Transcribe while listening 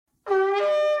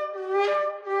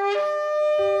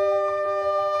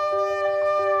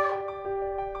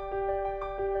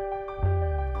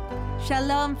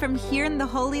Shalom from here in the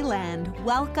Holy Land.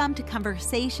 Welcome to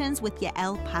Conversations with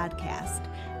Yael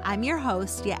podcast. I'm your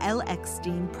host, Yael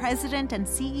Eckstein, President and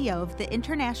CEO of the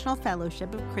International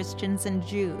Fellowship of Christians and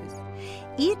Jews.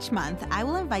 Each month, I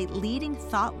will invite leading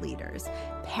thought leaders,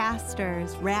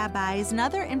 pastors, rabbis, and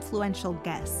other influential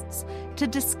guests to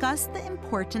discuss the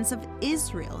importance of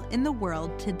Israel in the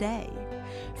world today.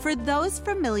 For those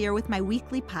familiar with my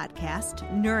weekly podcast,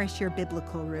 Nourish Your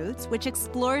Biblical Roots, which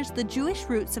explores the Jewish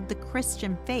roots of the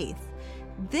Christian faith,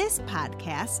 this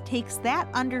podcast takes that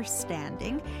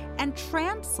understanding and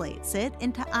translates it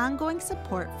into ongoing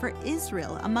support for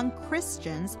Israel among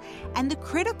Christians and the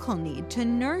critical need to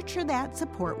nurture that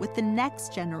support with the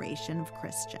next generation of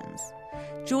Christians.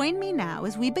 Join me now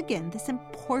as we begin this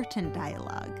important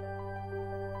dialogue.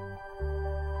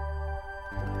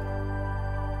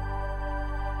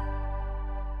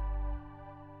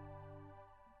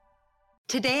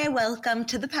 Today I welcome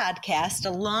to the podcast a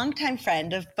longtime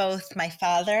friend of both my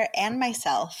father and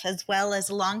myself, as well as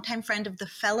a longtime friend of the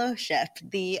fellowship,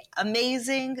 the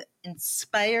amazing,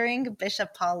 inspiring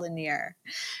Bishop Lanier.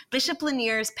 Bishop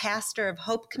Lanier is pastor of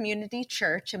Hope Community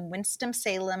Church in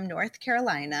Winston-Salem, North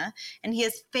Carolina, and he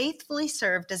has faithfully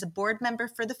served as a board member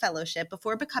for the fellowship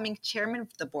before becoming chairman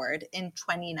of the board in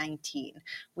 2019.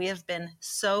 We have been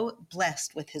so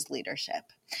blessed with his leadership.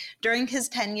 During his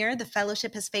tenure, the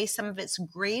fellowship has faced some of its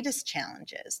greatest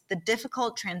challenges: the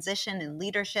difficult transition in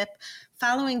leadership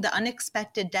following the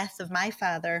unexpected death of my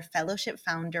father, fellowship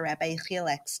founder Rabbi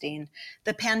Yechiel Eckstein,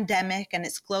 the pandemic and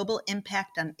its global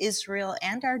impact on Israel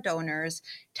and our donors,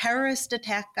 terrorist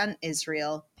attack on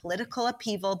Israel, political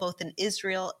upheaval both in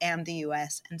Israel and the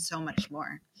U.S., and so much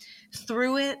more.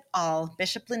 Through it all,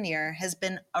 Bishop Lanier has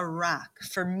been a rock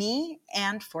for me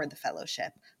and for the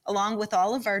fellowship, along with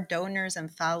all of our donors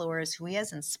and followers who he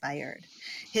has inspired.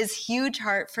 His huge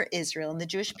heart for Israel and the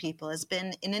Jewish people has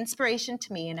been an inspiration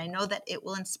to me, and I know that it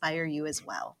will inspire you as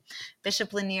well.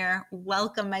 Bishop Lanier,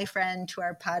 welcome, my friend, to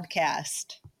our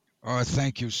podcast. Oh,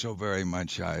 thank you so very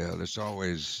much, Yael. It's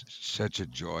always such a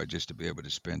joy just to be able to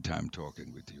spend time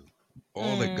talking with you.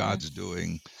 All that God's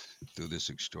doing through this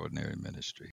extraordinary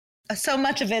ministry. So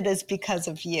much of it is because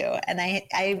of you. And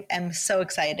I am so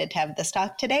excited to have this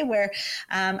talk today where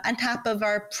on top of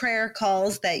our prayer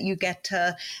calls that you get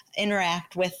to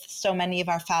interact with so many of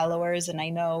our followers. And I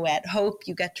know at Hope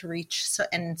you get to reach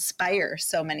and inspire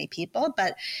so many people.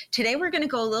 But today we're going to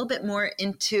go a little bit more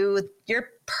into your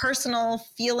personal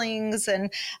feelings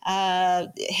and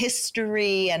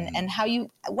history and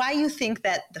why you think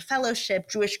that the fellowship,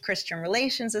 Jewish-Christian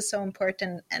relations is so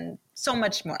important and so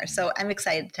much more. So I'm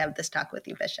excited to have this talk with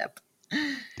you, Bishop.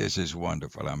 This is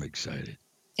wonderful. I'm excited.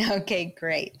 Okay,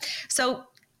 great. So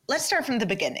let's start from the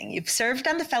beginning. You've served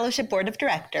on the fellowship board of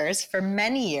directors for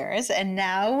many years, and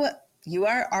now you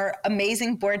are our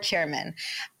amazing board chairman.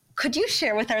 Could you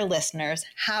share with our listeners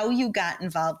how you got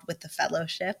involved with the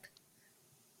fellowship?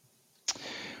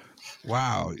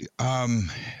 Wow.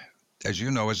 As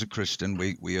you know, as a Christian,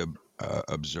 we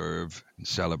observe and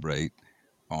celebrate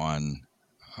on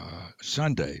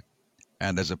Sunday.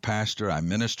 And as a pastor, I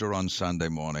minister on Sunday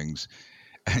mornings,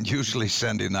 and usually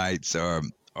Sunday nights are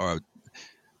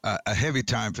a heavy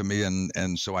time for me,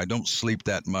 and so I don't sleep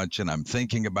that much, and I'm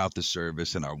thinking about the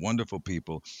service and our wonderful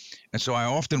people. And so I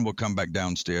often will come back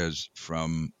downstairs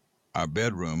from our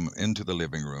bedroom into the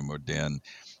living room or den,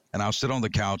 and I'll sit on the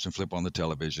couch and flip on the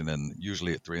television, and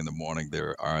usually at 3 a.m,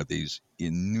 there are these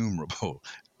innumerable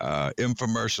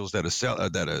infomercials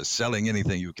that are selling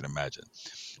anything you can imagine.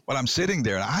 Well, I'm sitting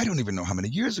there, and I don't even know how many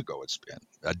years ago it's been,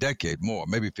 a decade more,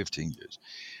 maybe 15 years.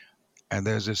 And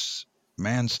there's this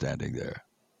man standing there.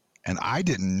 And I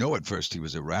didn't know at first he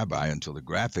was a rabbi until the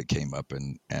graphic came up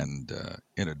and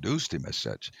introduced him as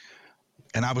such.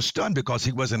 And I was stunned because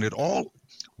he wasn't at all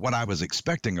what I was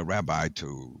expecting a rabbi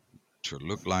to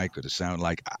look like or to sound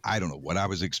like. I don't know what I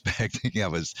was expecting.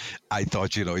 I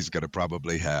thought, he's going to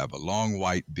probably have a long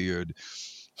white beard,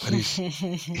 but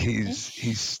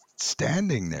he's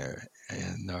standing there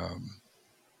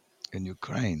in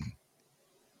Ukraine,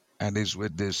 and he's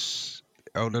with this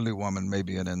elderly woman,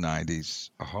 maybe in her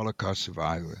 90s, a Holocaust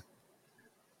survivor,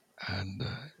 and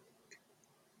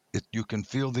you can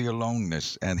feel the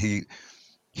aloneness, and he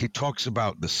talks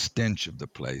about the stench of the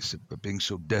place, of being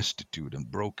so destitute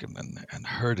and broken and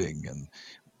hurting and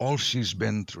all she's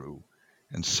been through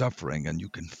and suffering. And you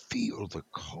can feel the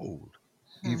cold,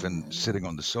 even sitting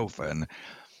on the sofa. And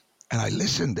I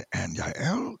listened, and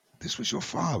Yael, this was your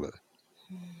father.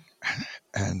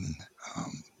 And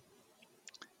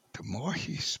the more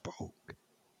he spoke,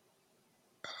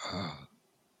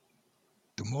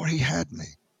 the more he had me.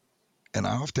 And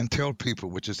I often tell people,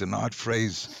 which is an odd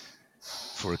phrase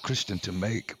for a Christian to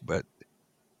make, but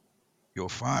your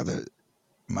father,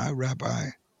 my rabbi,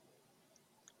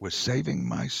 was saving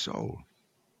my soul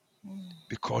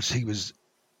because he was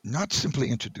not simply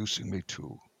introducing me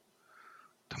to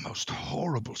the most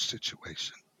horrible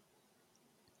situation,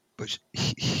 but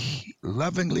he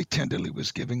lovingly, tenderly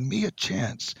was giving me a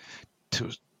chance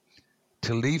to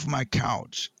leave my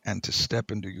couch and to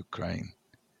step into Ukraine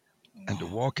and to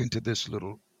walk into this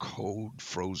little cold,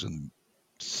 frozen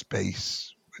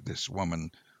space with this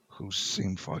woman who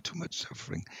seemed far too much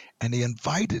suffering. And he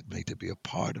invited me to be a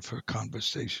part of her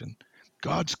conversation,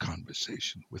 God's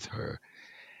conversation with her.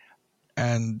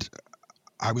 And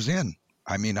I was in.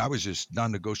 I mean, I was just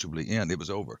non-negotiably in. It was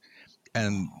over.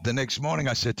 And the next morning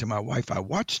I said to my wife, I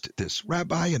watched this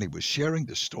rabbi and he was sharing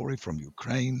the story from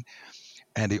Ukraine,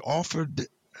 and he offered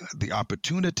the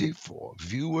opportunity for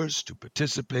viewers to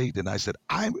participate. And I said,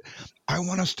 I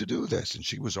want us to do this. And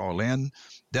she was all in.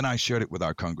 Then I shared it with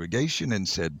our congregation and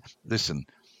said, listen,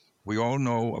 we all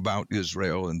know about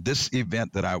Israel, and this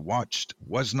event that I watched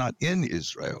was not in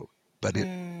Israel, but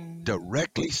it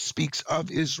directly speaks of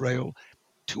Israel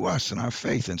to us in our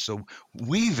faith. And so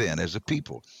we then, as a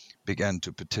people, began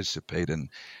to participate. And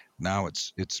now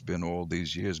it's been all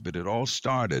these years, but it all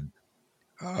started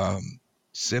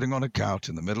sitting on a couch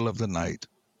in the middle of the night,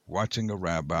 watching a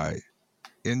rabbi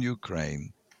in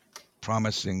Ukraine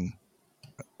promising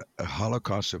a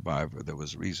Holocaust survivor there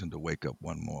was reason to wake up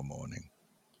one more morning.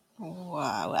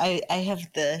 Wow. I have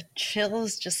the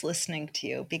chills just listening to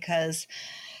you, because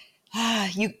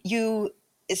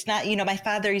it's not, my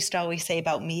father used to always say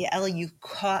about me, Ellie, you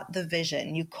caught the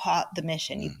vision, you caught the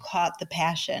mission, you caught the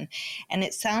passion. And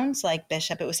it sounds like,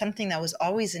 Bishop, it was something that was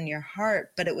always in your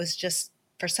heart, but it was just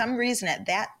for some reason at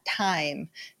that time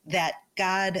that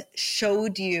God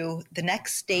showed you the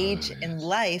next stage in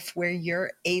life where you're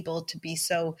able to be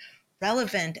so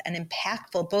relevant and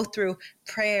impactful, both through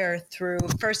prayer, through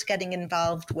first getting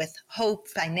involved with Hope,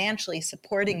 financially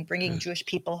supporting, bringing Jewish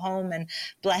people home and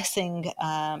blessing,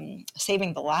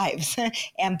 saving the lives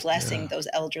and blessing those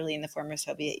elderly in the former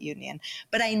Soviet Union.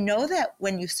 But I know that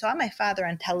when you saw my father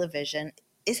on television,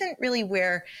 isn't really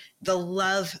where the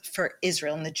love for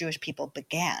Israel and the Jewish people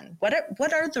began. What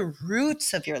are the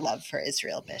roots of your love for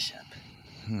Israel, Bishop?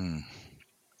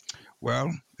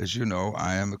 Well, as you know,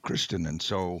 I am a Christian, and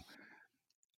so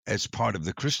as part of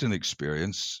the Christian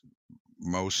experience,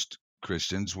 most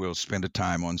Christians will spend a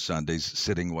time on Sundays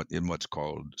sitting in what's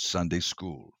called Sunday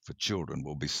school for children.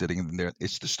 We'll be sitting in there.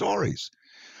 It's the stories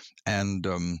and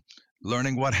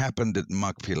learning what happened at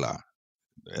Machpelah,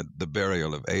 at the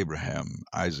burial of Abraham,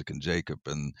 Isaac, and Jacob,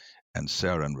 and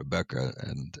Sarah and Rebecca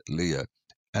and Leah,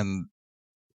 and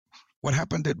what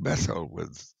happened at Bethel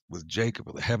with Jacob,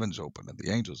 with the heavens open and the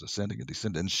angels ascending and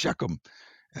descending, and Shechem,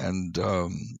 and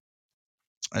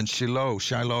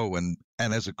Shiloh, and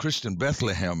as a Christian,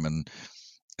 Bethlehem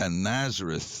and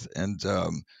Nazareth, and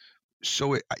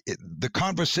so the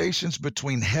conversations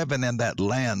between heaven and that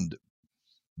land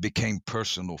became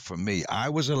personal for me. I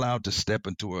was allowed to step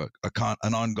into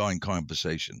an ongoing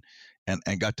conversation,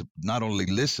 and got to not only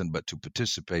listen but to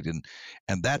participate in,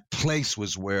 and that place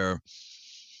was where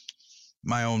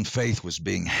my own faith was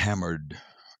being hammered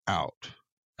out,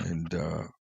 and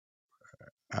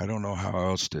I don't know how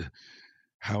else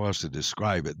to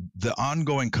describe it. The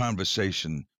ongoing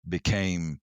conversation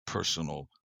became personal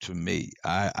to me.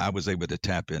 I was able to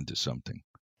tap into something.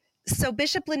 So,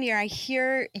 Bishop Lanier, I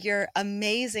hear your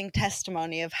amazing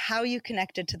testimony of how you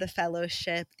connected to the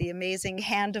fellowship, the amazing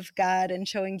hand of God, and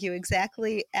showing you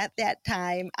exactly at that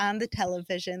time on the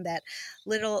television that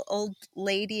little old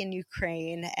lady in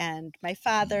Ukraine, and my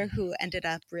father, who ended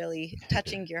up really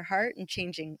touching your heart and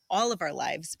changing all of our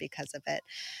lives because of it.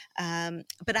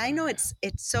 But I know it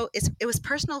was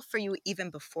personal for you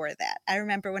even before that. I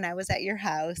remember when I was at your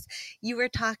house, you were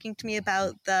talking to me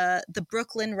about the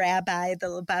Brooklyn rabbi, the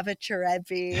Lubavitcher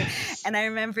Rebbe, and I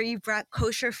remember you brought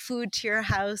kosher food to your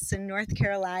house in North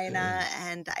Carolina,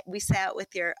 and we sat with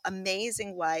your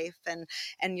amazing wife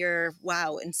and your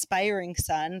inspiring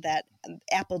son. That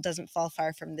apple doesn't fall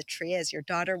far from the tree, as your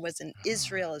daughter was in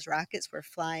Israel as rockets were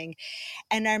flying,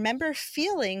 and I remember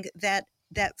feeling that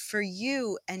for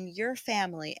you and your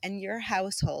family and your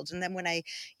household, and then when I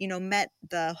met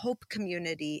the Hope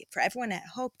community, for everyone at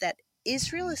Hope, that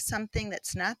Israel is something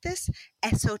that's not this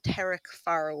esoteric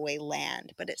faraway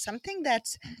land, but it's something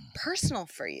that's personal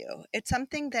for you. It's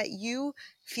something that you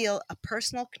feel a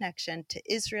personal connection to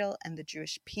Israel and the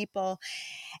Jewish people.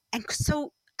 And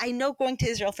so I know going to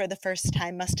Israel for the first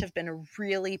time must have been a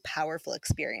really powerful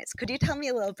experience. Could you tell me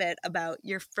a little bit about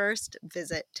your first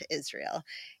visit to Israel?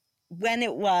 when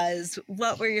it was,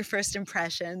 what were your first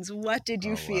impressions? What did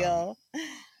you Oh, wow. feel?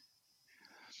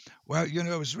 Well,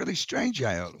 it was really strange,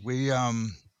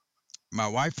 Yael. My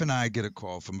wife and I get a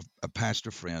call from a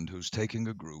pastor friend who's taking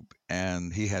a group,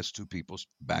 and he has two people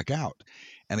back out.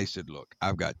 And he said, "Look,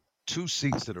 I've got two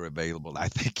seats that are available. I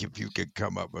think if you could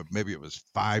come up with, maybe it was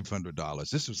 $500.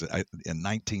 This was in Oh,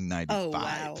 1995.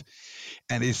 wow.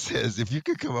 And he says, if you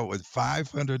could come up with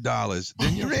 $500,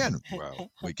 then you're in.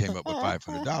 Well, we came up with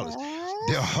 $500.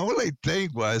 The only thing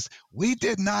was, we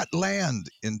did not land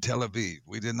in Tel Aviv.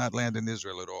 We did not land in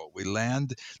Israel at all. We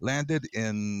landed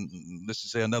in, let's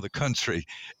just say, another country.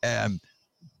 And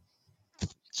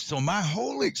so my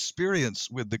whole experience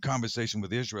with the conversation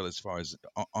with Israel, as far as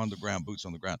on the ground, boots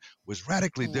on the ground, was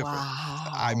radically different.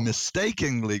 I Wow.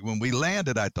 mistakenly, when we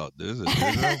landed, I thought, this is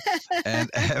Israel. And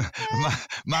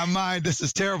my mind, this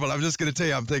is terrible. I'm just going to tell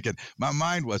you, I'm thinking, my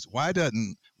mind was, why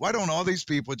don't all these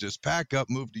people just pack up,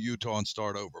 move to Utah, and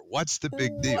start over? What's the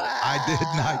big deal? I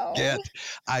Wow.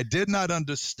 did not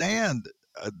understand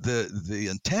the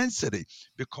intensity,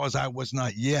 because I was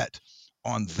not yet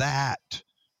on that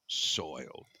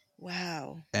soil.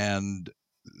 Wow. And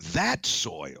that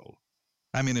soil,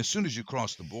 I mean, as soon as you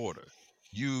cross the border,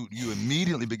 you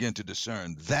immediately begin to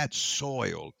discern that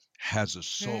soil has a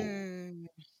soul, Hmm.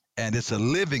 and it's a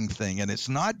living thing, and it's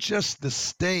not just the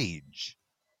stage.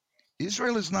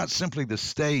 Israel is not simply the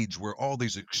stage where all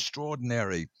these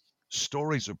extraordinary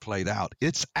stories are played out.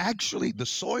 It's actually, the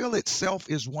soil itself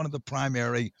is one of the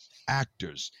primary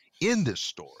actors in this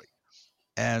story,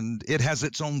 and it has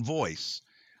its own voice,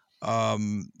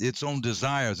 its own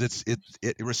desires.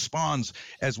 It responds,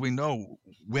 as we know,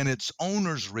 when its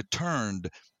owners returned,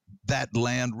 that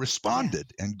land Yeah.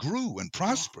 responded and grew and Yeah.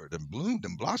 prospered and bloomed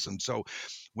and blossomed. So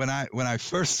when I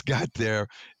first got there,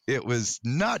 it was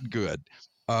not good,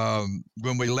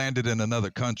 when we landed in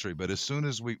another country. But as soon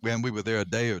as when we were there a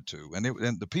day or two, and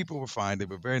the people were fine, they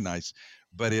were very nice,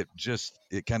 but it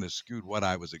kind of skewed what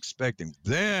I was expecting.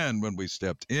 Then when we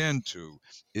stepped into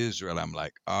Israel, I'm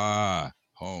like,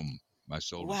 home. My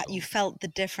soul is What you home. felt the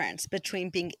difference between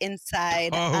being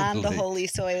inside on the Totally. holy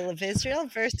soil of Israel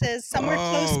versus somewhere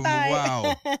close Oh, by.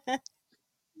 wow.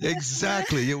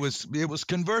 Exactly. It was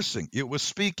conversing. It was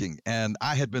speaking, and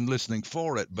I had been listening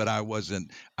for it, but I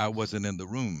wasn't in the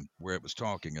room where it was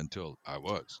talking until I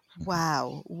was.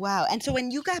 Wow. Wow. And so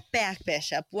when you got back,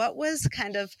 Bishop, what was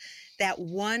kind of that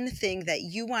one thing that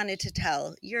you wanted to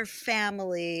tell your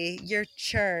family, your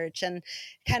church, and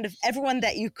kind of everyone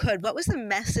that you could? What was the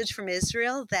message from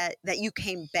Israel that you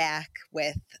came back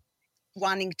with,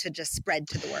 wanting to just spread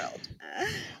to the world?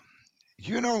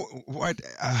 You know what?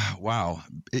 Wow.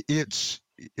 It's,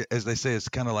 as they say, it's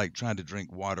kind of like trying to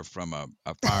drink water from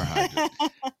a fire hydrant.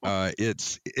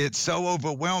 It's so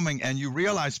overwhelming, and you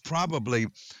realize probably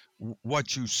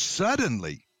what you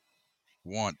suddenly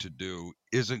want to do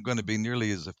isn't going to be nearly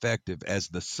as effective as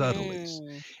the subtleties.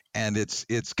 Hmm. And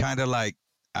it's kind of like,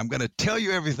 I'm going to tell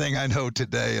you everything I know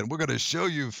today, and we're going to show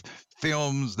you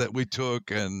films that we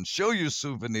took and show you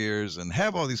souvenirs and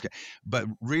have all these, but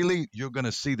really you're going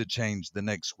to see the change the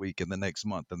next week and the next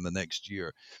month and the next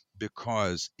year,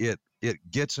 because it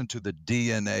gets into the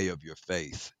DNA of your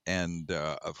faith, and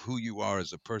of who you are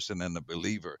as a person and a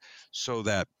believer, so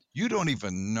that you don't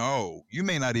even know, you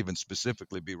may not even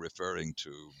specifically be referring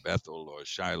to Bethel or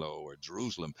Shiloh or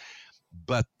Jerusalem,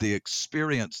 but the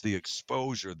experience, the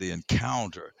exposure, the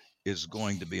encounter is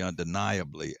going to be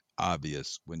undeniably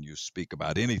obvious when you speak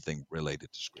about anything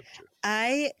related to Scripture.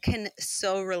 I can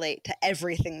so relate to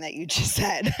everything that you just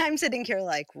said. I'm sitting here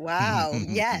like, wow,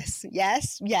 yes,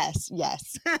 yes, yes,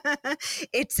 yes.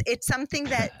 It's something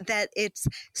that it's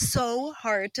so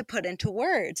hard to put into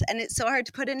words, and it's so hard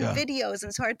to put in Yeah. videos,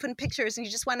 and so hard to put in pictures, and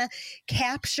you just want to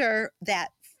capture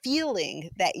that feeling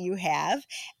that you have,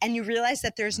 and you realize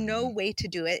that there's no Hmm. way to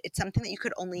do it. It's something that you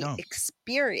could only No.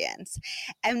 experience.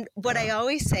 And what I Yeah.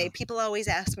 always say, Yeah. people always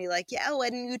ask me like, yeah,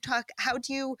 when you talk, how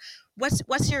do you,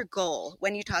 what's your goal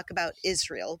when you talk about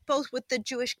Israel, both with the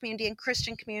Jewish community and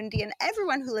Christian community and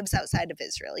everyone who lives outside of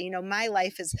Israel? You know, my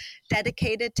life is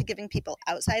dedicated to giving people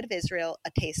outside of Israel a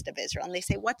taste of Israel. And they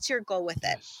say, what's your goal with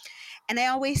it? Yes. And I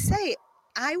always say,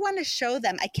 I want to show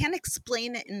them, I can't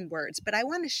explain it in words, but I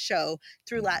want to show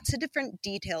through Hmm. lots of different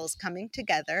details coming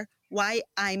together why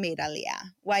I made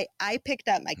Aliyah, why I picked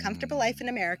up my comfortable life in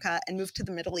America and moved to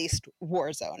the Middle East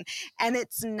war zone. And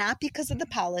it's not because of the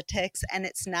politics, and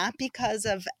it's not because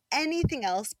of anything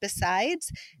else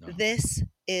besides No. this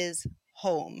is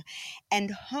home.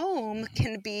 And home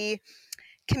Hmm.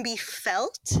 can be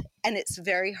felt, and it's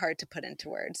very hard to put into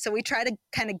words. So we try to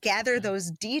kind of gather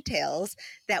those details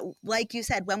that, like you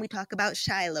said, when we talk about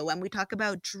Shiloh, when we talk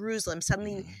about Jerusalem,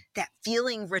 suddenly that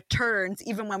feeling returns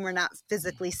even when we're not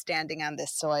physically standing on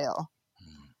this soil.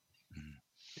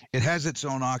 It has its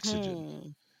own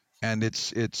oxygen. And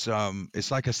it's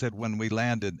like I said, when we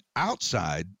landed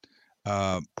outside,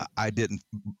 I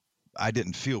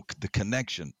didn't feel the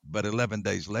connection. But 11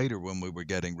 days later, when we were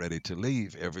getting ready to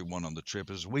leave, everyone on the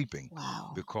trip is weeping.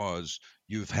 Wow. Because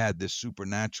you've had this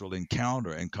supernatural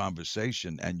encounter and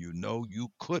conversation, and you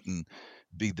couldn't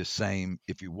be the same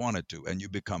if you wanted to. And you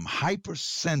become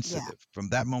hypersensitive from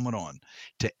that moment on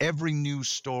to every news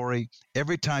story.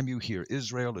 Every time you hear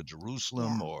Israel or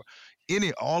Jerusalem or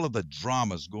all of the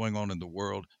dramas going on in the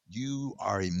world, you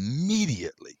are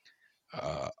immediately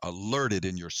alerted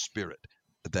in your spirit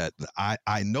that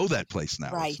I know that place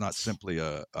now. Right. It's not simply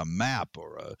a map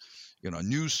or a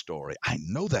news story. I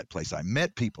know that place. I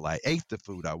met people. I ate the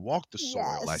food. I walked the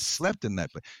soil. I slept in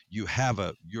that place.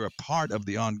 You're a part of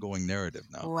the ongoing narrative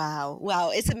now.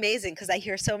 Wow. It's amazing because I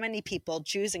hear so many people,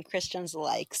 Jews and Christians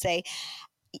alike, say,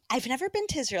 I've never been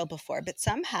to Israel before, but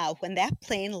somehow when that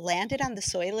plane landed on the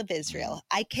soil of Israel,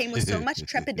 I came with so much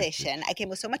trepidation. I came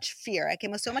with so much fear. I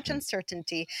came with so much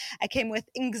uncertainty. I came with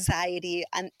anxiety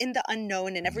in the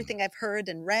unknown and everything I've heard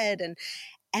and read.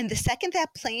 And the second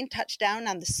that plane touched down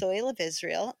on the soil of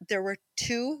Israel, there were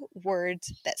two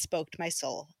words that spoke to my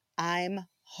soul. I'm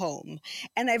home.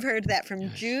 And I've heard that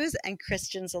from Jews and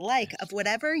Christians alike, of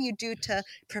whatever you do to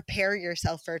prepare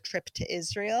yourself for a trip to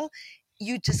Israel,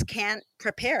 you just can't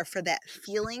prepare for that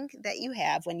feeling that you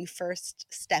have when you first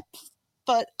step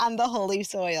foot on the holy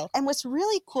soil. And what's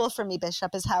really cool for me,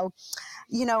 Bishop, is how,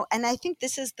 and I think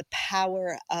this is the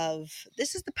power of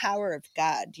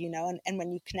God, and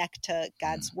when you connect to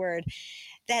God's word,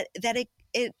 that it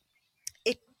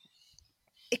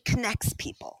connects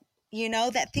people.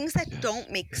 That things that don't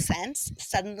make sense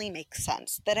suddenly make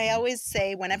sense. That I always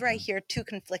say whenever I hear two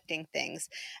conflicting things,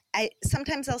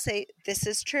 sometimes I'll say, this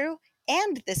is true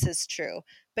and this is true.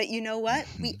 But you know what?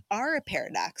 We are a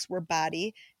paradox. We're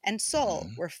body and soul.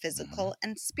 We're physical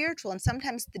and spiritual. And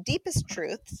sometimes the deepest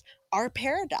truths are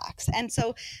paradox. And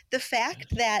so the fact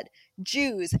that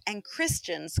Jews and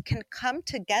Christians can come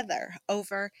together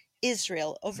over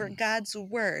Israel, over God's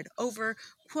word, over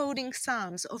quoting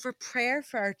Psalms, over prayer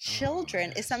for our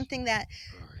children is something that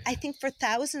I think for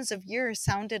thousands of years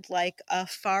sounded like a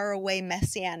faraway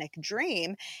messianic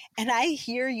dream. And I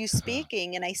hear you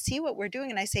speaking and I see what we're doing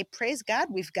and I say, praise God,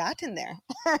 we've gotten there.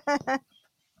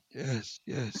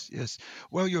 Yes.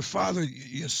 Well, your father,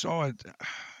 you saw it.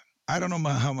 I don't know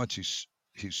how much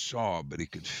he saw, but he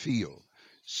could feel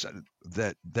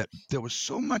that there was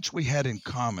so much we had in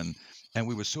common, and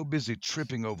we were so busy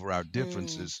tripping over our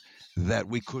differences that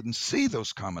we couldn't see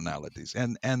those commonalities.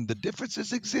 And the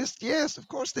differences exist. Yes, of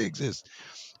course they exist,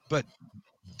 but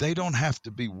they don't have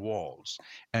to be walls.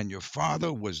 And your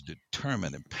father was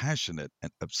determined and passionate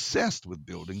and obsessed with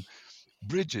building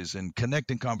bridges and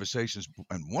connecting conversations.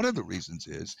 And one of the reasons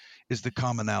is the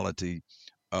commonality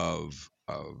of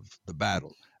the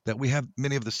battle, that we have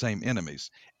many of the same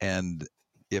enemies. And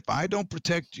if I don't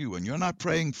protect you and you're not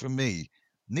praying for me,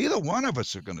 neither one of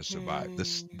us are going to survive.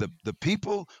 The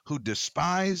people who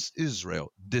despise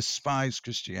Israel despise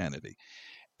Christianity.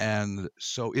 And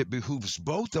so it behooves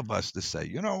both of us to say,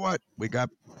 you know what, we got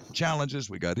challenges,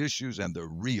 we got issues, and they're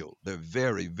real. They're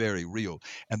very, very real.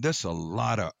 And there's a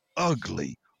lot of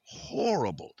ugly,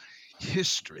 horrible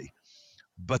history.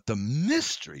 But the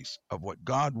mysteries of what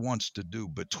God wants to do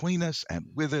between us and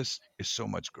with us is so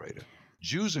much greater.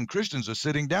 Jews and Christians are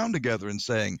sitting down together and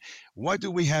saying, what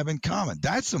do we have in common?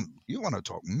 You want to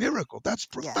talk miracle. That's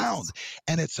profound. Yes.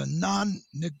 And it's a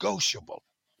non-negotiable.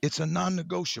 It's a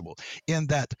non-negotiable in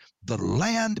that the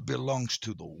land belongs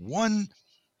to the one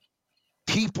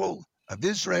people of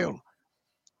Israel,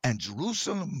 and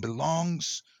Jerusalem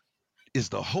is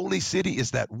the holy city,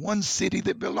 is that one city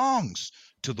that belongs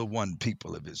to the one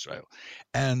people of Israel.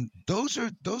 And those are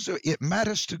it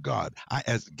matters to God.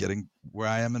 As getting where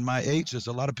I am in my age, there's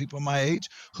a lot of people my age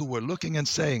who are looking and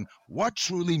saying, what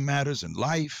truly matters in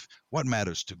life? What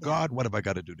matters to God? What have I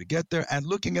got to do to get there? And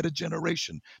looking at a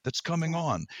generation that's coming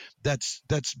on, that's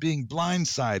being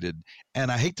blindsided,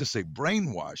 and I hate to say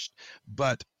brainwashed,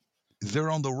 but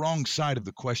they're on the wrong side of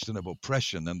the question of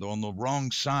oppression, and they're on the wrong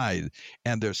side,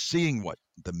 and they're seeing what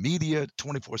the media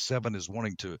 24/7 is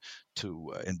wanting to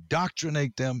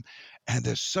indoctrinate them. And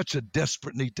there's such a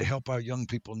desperate need to help our young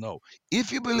people know,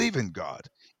 if you believe in God,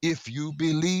 if you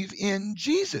believe in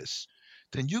Jesus,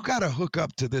 then you got to hook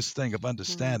up to this thing of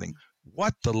understanding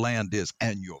what the land is.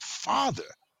 And your father,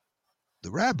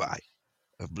 the rabbi,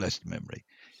 of blessed memory,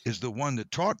 is the one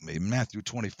that taught me, Matthew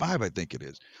 25, I think it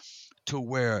is, to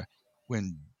where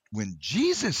when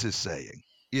Jesus is saying,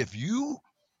 if you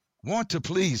want to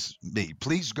please me,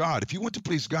 please God, if you want to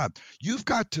please God, you've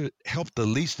got to help the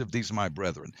least of these, my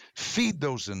brethren. Feed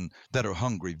those that are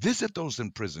hungry. Visit those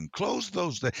in prison. Clothe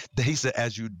those that he said,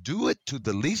 as you do it to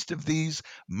the least of these,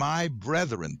 my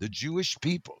brethren, the Jewish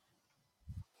people,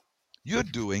 you're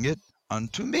doing it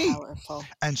unto me. Powerful.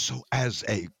 And so as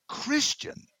a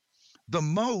Christian, the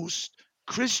most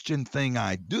Christian thing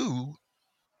I do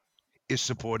is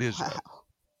support Israel Wow.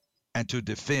 and to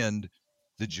defend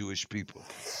the Jewish people.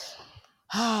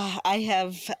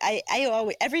 I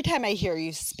always, every time I hear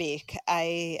you speak,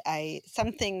 I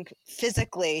something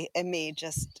physically in me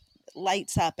just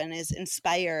lights up and is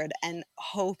inspired and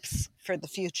hopes for the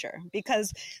future,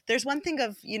 because there's one thing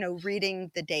of,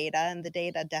 reading the data, and the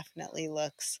data definitely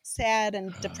looks sad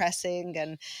and Uh,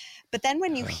 depressing, but then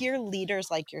when you uh, hear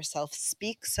leaders like yourself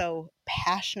speak so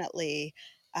passionately,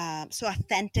 so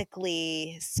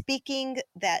authentically, speaking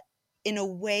that in a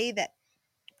way that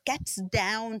gets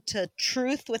down to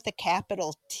truth with a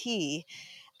capital T,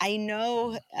 I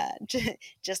know,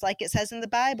 just like it says in the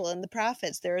Bible and the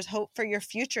prophets, there is hope for your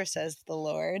future, says the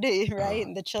Lord, right? uh,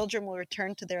 And the children will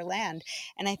return to their land.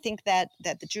 And I think that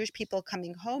the Jewish people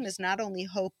coming home is not only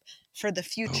hope for the oh,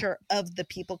 future of the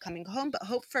people coming home, but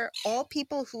hope for all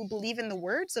people who believe in the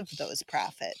words of those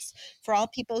prophets, for all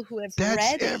people who have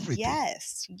that's read. everything.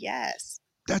 Yes, yes.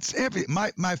 That's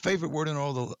my favorite word in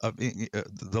all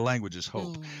the language is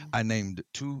hope. Mm, I named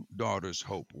two daughters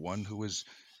Hope, one who is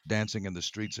dancing in the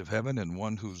streets of heaven and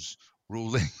one who's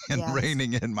ruling and yes,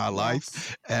 reigning in my yes.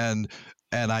 life. And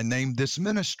I named this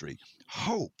ministry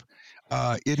Hope.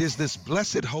 It is this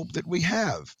blessed hope that we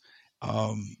have.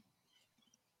 Um,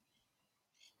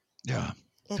 yeah,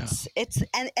 yeah.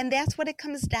 And that's what it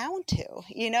comes down to.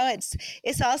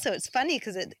 It's funny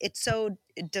because it's so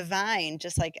divine,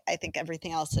 just like I think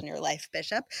everything else in your life,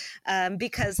 Bishop.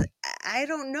 Because I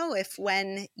don't know if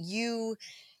when you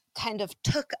kind of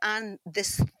took on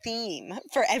this theme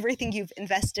for everything you've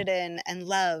invested in and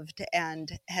loved,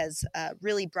 and has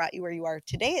really brought you where you are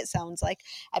today, it sounds like.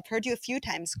 I've heard you a few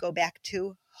times go back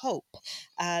to hope.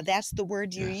 That's the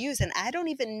word you Yes. use. And I don't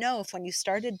even know if when you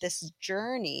started this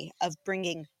journey of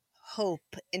bringing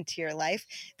hope into your life,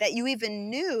 that you even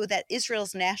knew that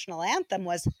Israel's national anthem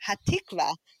was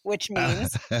Hatikva, which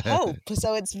means hope.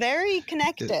 So it's very It,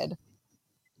 connected.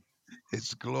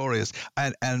 it's glorious.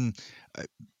 And uh,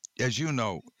 as you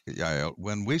know, Yael,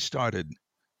 when we started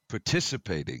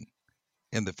participating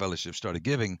in the fellowship, started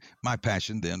giving, my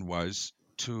passion then was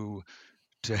to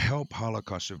help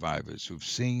Holocaust survivors who've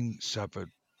suffered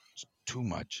too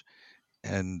much,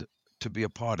 and to be a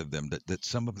part of them, that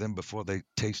some of them, before they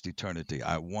taste eternity,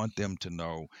 I want them to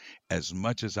know, as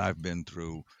much as I've been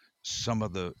through, some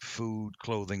of the food,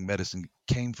 clothing, medicine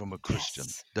came from a Christian.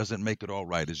 Yes. Doesn't make it all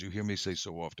right. As you hear me say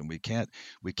so often, we can't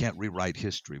rewrite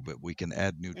history, but we can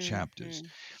add new chapters. Hmm.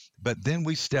 But then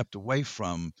we stepped away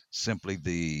from simply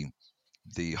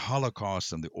the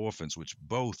Holocaust and the orphans, which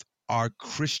both are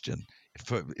Christian.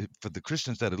 For the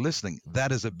Christians that are listening,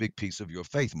 that is a big piece of your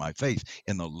faith, my faith.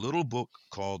 In a little book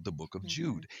called the Book of Hmm.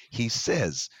 Jude, he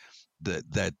says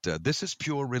that this is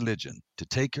pure religion, to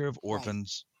take care of Right.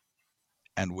 orphans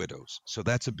and widows. So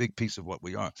that's a big piece of what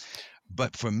we are.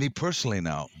 But for me personally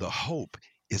now, the hope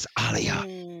is Aliyah.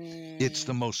 It's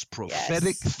the Mm, most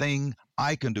prophetic yes, thing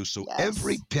I can do. So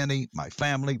every yes. penny my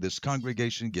family, this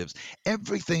congregation gives,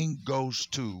 everything goes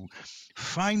to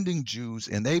finding Jews,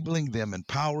 enabling them,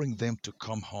 empowering them to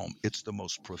come home. It's the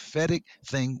most prophetic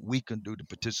thing we can do to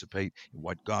participate in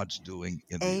what God's doing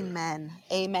in the earth. Amen.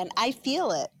 Amen. I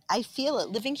feel it. I feel it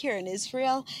living here in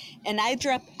Israel. And I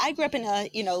grew up in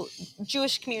a,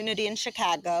 Jewish community in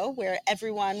Chicago where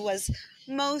everyone was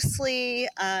mostly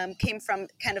came from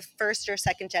kind of first or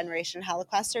second generation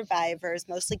Holocaust survivors,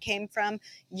 mostly came from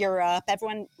Europe.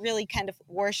 Everyone really kind of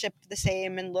worshiped the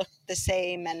same and looked the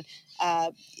same. And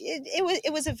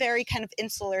it was a very kind of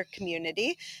insular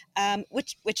community,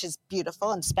 which is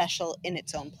beautiful and special in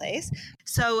its own place.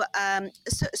 So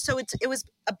it was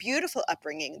a beautiful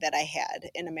upbringing that I had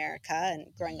in America and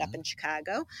growing up Mhm. in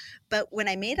Chicago. But when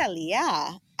I made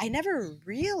Aliyah, I never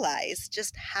realized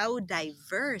just how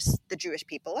diverse the Jewish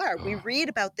people are. We Oh, read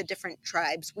about the different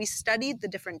tribes. We studied the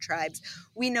different tribes.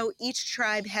 We know each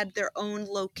tribe had their own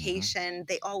mhm. location.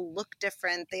 They all look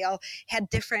different. They all had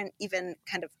different, even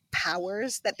kind of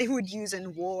powers that they would use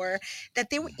in war, that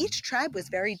they were, each tribe was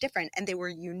very different, and they were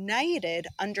united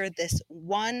under this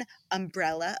one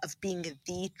umbrella of being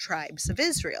the tribes of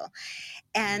Israel.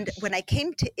 And when I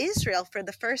came to Israel for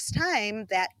the first time,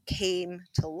 that came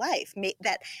to life.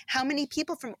 That how many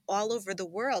people from all over the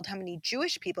world, how many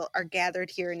Jewish people are gathered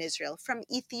here in Israel, from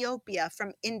Ethiopia,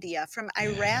 from India, from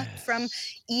Iraq, from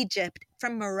Egypt,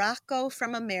 from Morocco,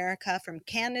 from America, from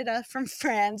Canada, from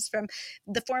France, from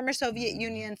the former Soviet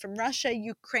Union, from Russia,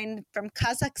 Ukraine, from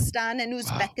Kazakhstan and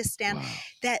Uzbekistan,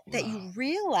 that you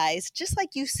realize, just like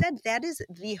you said, that is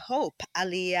the hope.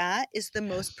 Aliyah is the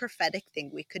most prophetic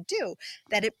thing we could do,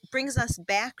 that it brings us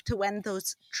back to when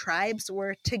those tribes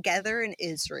were together in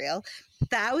Israel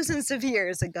thousands of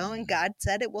years ago, and God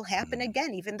said it will happen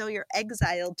again, even though you're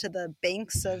exiled to the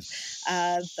banks of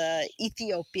the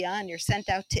Ethiopia, and you're sent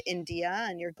out to India,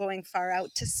 and you're going far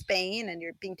out to Spain, and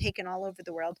you're being taken all over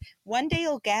the world. One day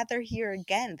you'll gather here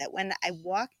again, that when I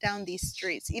walk down these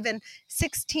streets, even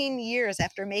 16 years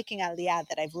after making Aliyah,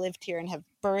 that I've lived here and have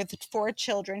birthed 4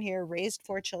 children here, raised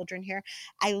 4 children here,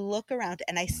 I look around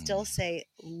and I still say,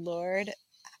 Lord,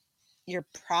 your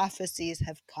prophecies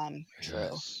have come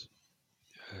true.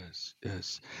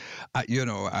 Yes.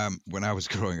 When I was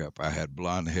growing up, I had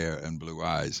blonde hair and blue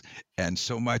eyes, and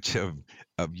so much of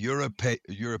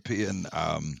European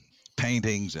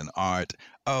paintings and art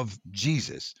of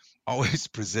Jesus always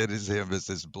presented him as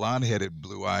this blonde-headed,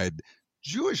 blue-eyed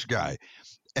Jewish guy.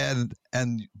 And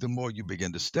the more you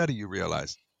begin to study, you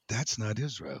realize that's not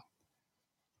Israel.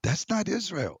 That's not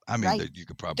Israel. I mean, Right. you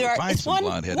could probably find some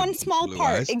blonde-headed, one small blue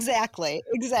part. eyes. Exactly.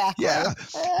 Yeah.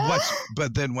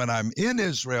 But then when I'm in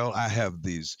Israel, I have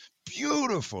these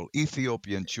beautiful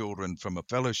Ethiopian children from a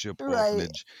fellowship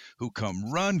orphanage who come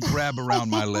grab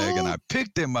around my leg, and I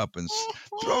pick them up and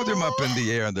throw them up in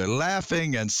the air, and they're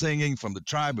laughing and singing, from the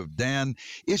tribe of Dan.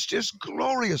 It's just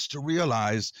glorious to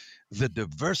realize the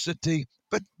diversity,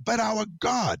 but our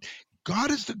God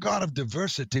is the God of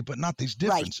diversity, but not these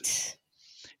differences. Right.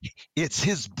 It's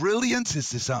his brilliance,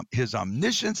 it's his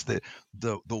omniscience, the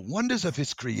wonders of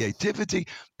his creativity,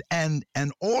 and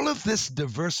all of this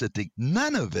diversity.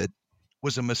 None of it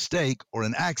was a mistake or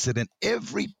an accident.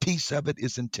 Every piece of it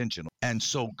is intentional. And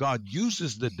so God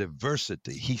uses the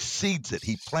diversity. He seeds it.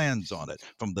 He plans on it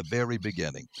from the very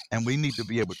beginning. And we need to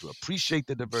be able to appreciate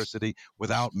the diversity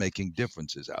without making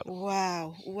differences out of it.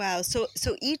 Wow. So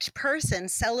each person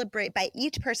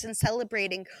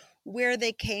celebrating where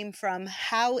they came from,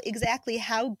 how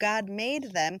God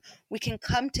made them, we can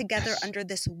come together under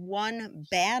this one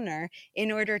banner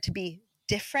in order to be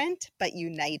different but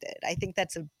united. I think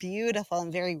that's a beautiful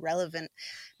and very relevant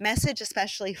message,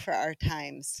 especially for our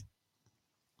times.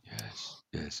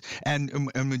 Yes. And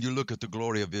when you look at the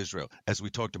glory of Israel, as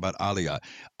we talked about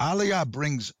Aliyah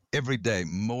brings every day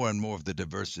more and more of the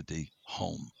diversity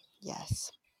home.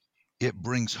 Yes. It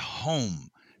brings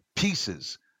home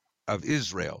pieces of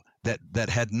Israel that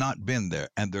had not been there,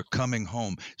 and they're coming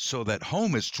home, so that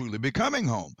home is truly becoming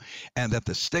home, and that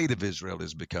the state of Israel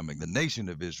is becoming the nation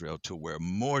of Israel, to where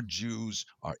more Jews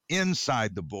are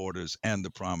inside the borders and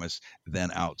the promise than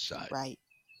outside. Right.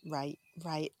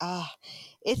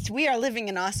 We are living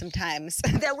in awesome times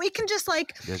that we can just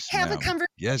have a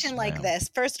conversation like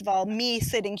this. First of all, me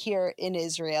sitting here in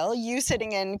Israel, you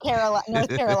sitting in North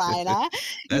Carolina,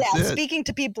 speaking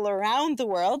to people around the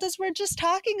world as we're just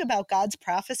talking about God's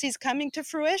prophecies coming to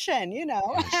fruition,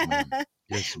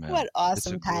 Yes, ma'am. What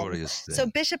awesome It's a time. glorious thing. So,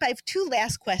 Bishop, I have 2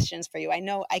 last questions for you. I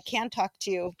know I can't talk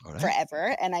to you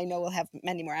forever, and I know we'll have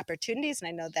many more opportunities, and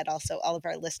I know that also all of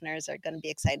our listeners are going to be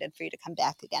excited for you to come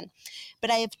back again.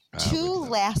 But I have 2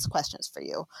 last questions for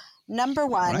you. Number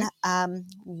 1,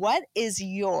 what is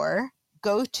your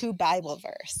go-to Bible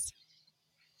verse?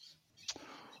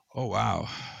 Oh, wow.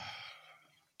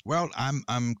 Well,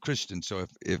 I'm Christian, so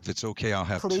if it's okay, I'll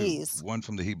have 2. One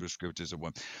from the Hebrew scriptures and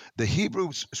one. The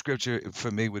Hebrew scripture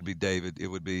for me would be David. It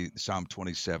would be Psalm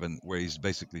 27, where he's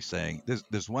basically saying,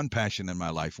 there's one passion in my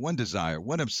life, one desire,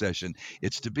 one obsession.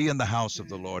 It's to be in the house of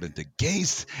the Lord and to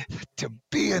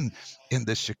be in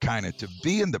the Shekinah, to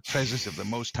be in the presence of the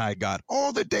Most High God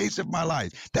all the days of my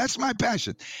life. That's my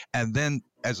passion. And then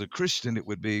as a Christian, it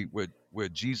would be where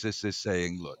Jesus is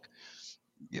saying, look,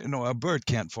 a bird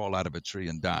can't fall out of a tree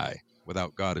and die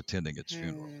without God attending its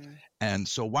funeral. And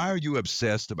so why are you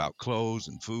obsessed about clothes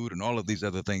and food and all of these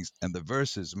other things? And the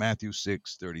verse is Matthew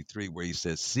 6:33, where he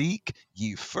says, seek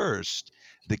ye first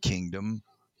the kingdom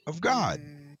of God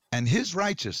and his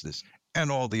righteousness, and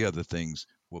all the other things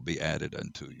will be added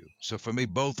unto you. So for me,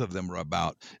 both of them are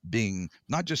about being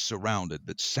not just surrounded,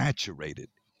 but saturated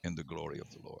in the glory of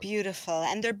the Lord. Beautiful.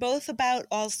 And they're both about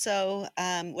also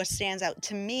what stands out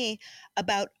to me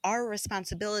about our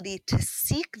responsibility to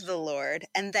seek the Lord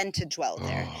and then to dwell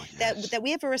there. Oh, yes. That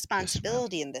we have a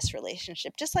responsibility in this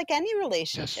relationship, just like any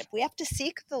relationship. Yes. We have to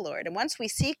seek the Lord. And once we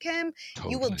seek him,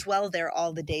 Totally. you will dwell there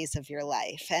all the days of your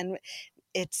life. And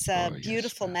it's a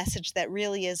beautiful message that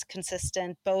really is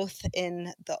consistent both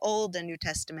in the Old and New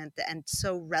Testament and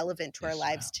so relevant to our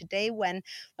lives today when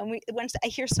I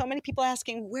hear so many people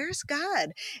asking, where's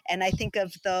God? And I think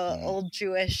of the old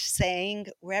Jewish saying,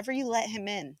 wherever you let him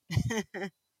in.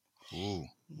 Ooh.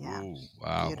 Yeah. Ooh,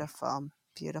 wow.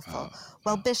 Beautiful.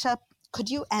 Well, Bishop, could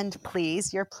you end,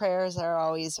 please? Your prayers are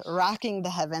always rocking the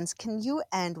heavens. Can you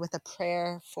end with a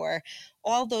prayer for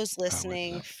all those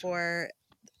listening, for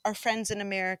our friends in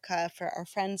America, for our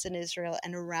friends in Israel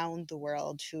and around the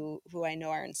world who I know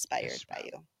are inspired by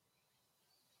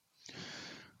you?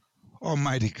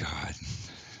 Almighty God,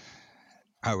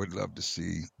 I would love to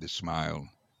see the smile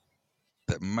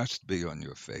that must be on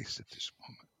your face at this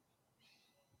moment,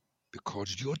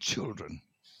 because your children,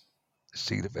 the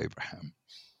seed of Abraham,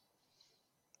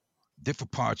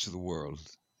 different parts of the world,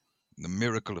 the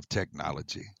miracle of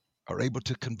technology, are able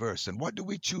to converse. And what do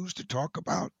we choose to talk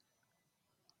about?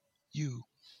 You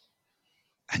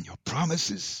and your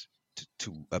promises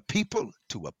to a people,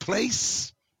 to a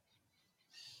place,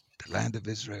 the land of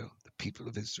Israel, the people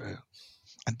of Israel,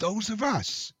 and those of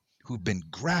us who've been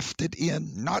grafted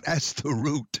in, not as the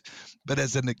root, but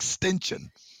as an extension,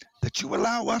 that you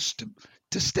allow us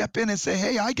to step in and say,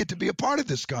 hey, I get to be a part of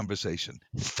this conversation.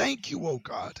 Thank you, oh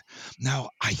God. Now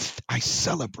I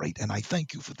celebrate and I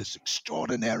thank you for this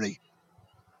extraordinary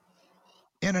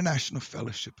international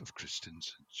fellowship of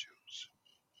Christians and Jews.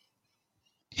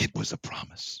 It was a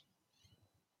promise.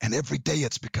 And every day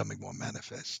it's becoming more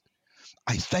manifest.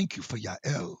 I thank you for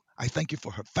Yael. I thank you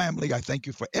for her family. I thank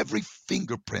you for every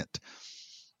fingerprint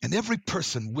and every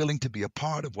person willing to be a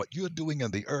part of what you're doing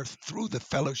in the earth through the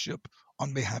fellowship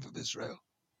on behalf of Israel.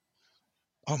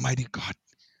 Almighty God,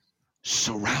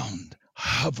 surround,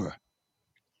 hover,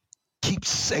 keep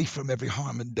safe from every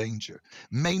harm and danger.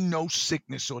 May no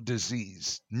sickness or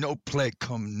disease, no plague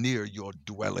come near your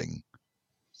dwelling.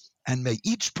 And may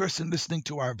each person listening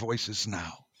to our voices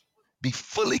now be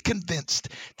fully convinced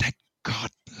that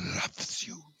God loves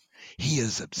you. He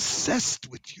is obsessed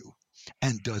with you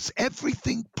and does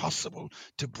everything possible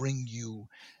to bring you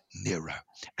nearer.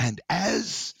 And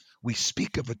as we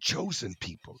speak of a chosen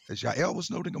people, as Yael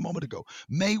was noting a moment ago,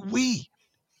 may we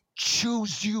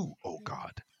choose you, oh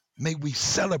God. May we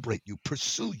celebrate you,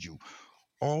 pursue you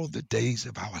all the days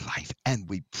of our life. And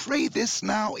we pray this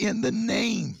now in the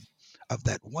name of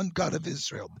that one God of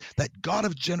Israel, that God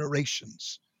of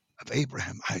generations, of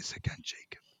Abraham, Isaac, and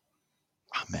Jacob.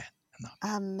 Amen.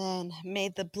 Amen. May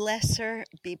the blesser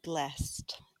be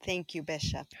blessed. Thank you,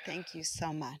 Bishop. Thank you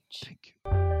so much. Thank you.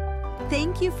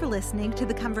 Thank you for listening to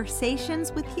the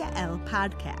Conversations with Yael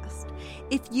podcast.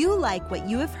 If you like what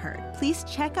you have heard, please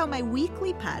check out my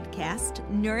weekly podcast,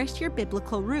 Nourish Your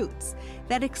Biblical Roots,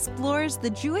 that explores the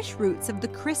Jewish roots of the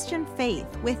Christian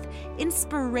faith with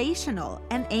inspirational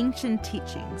and ancient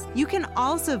teachings. You can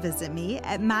also visit me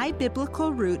at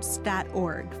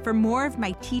mybiblicalroots.org for more of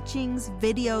my teachings,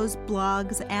 videos,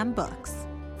 blogs, and books.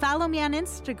 Follow me on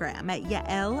Instagram at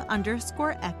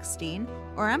Yael_Eckstein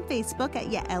or on Facebook at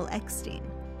Yael Eckstein.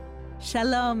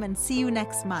 Shalom and see you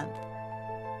next month.